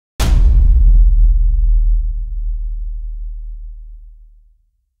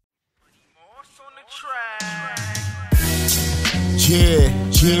Yeah.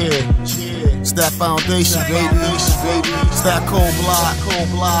 It's that foundation, baby. It's that cold block.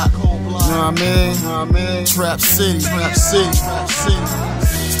 You know what I mean? Trap City. It's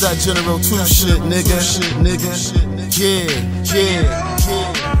that General 2 shit, nigga. Yeah.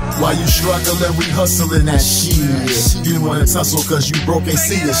 While you struggling, we hustling that shit. You wanna tussle cause you broke, ain't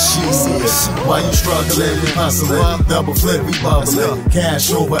see the shit. While you struggling, we hustling. Double flip, we bubbling.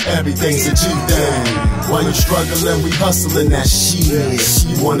 Cash over everything's a G thing. While you struggling, we hustling that shit.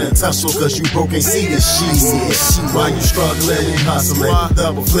 You wanna tussle cause you broke, ain't see the shit. While you struggling, we hustling.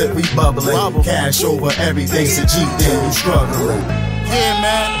 Double flip, we bubbling. Cash over everything's a G thing. You struggling. Yeah,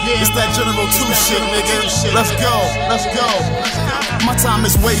 man. It's that General 2 shit, nigga. Let's go. My time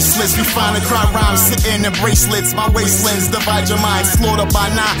is wasteless. We find a cry rhymes sitting in bracelets. My wastelands divide your mind. Slaughtered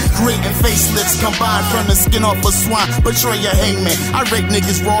by 9. Creating facelifts combined from the skin off a swine. Betray your hangman. I rake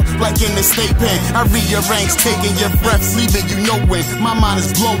niggas raw like in the state pen. I rearrange, taking your breath, leaving you knowing. My mind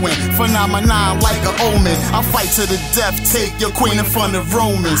is blowing. Phenomenon like an omen. I fight to the death. Take your queen in front of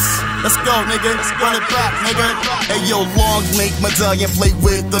Romans. Let's go, nigga. Run it back, nigga. Hey, yo, long link medallion. Play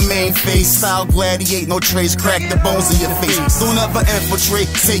with the main face. Style gladiate, no trace. Crack the bones in your face. Don't ever infiltrate.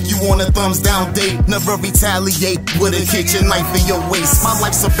 Take you on a thumbs down date. Never retaliate with a kitchen knife in your waist. My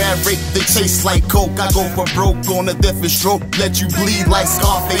life's a bad rape. They chase like coke. I go for broke on a different stroke. Let you bleed like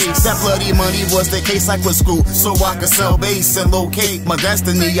Scarface. That bloody money was the case I quit school so I could sell bass and locate my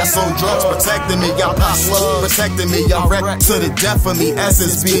destiny. I sold drugs, protecting me. Y'all pop slow, protecting me. Y'all wreck to the death of me.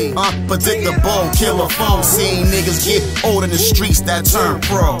 SSB, unpredictable, killer foe. Seeing niggas get old in the streets that turn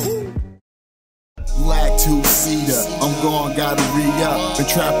pro. Black 2-seater, I'm gone, gotta re-up. Been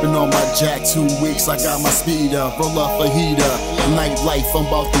trapping on my jack 2 weeks, I got my speed up. Roll up a heater, nightlife, I'm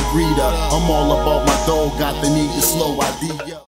about to greet her. I'm all about my dough, got the need to slow ID up.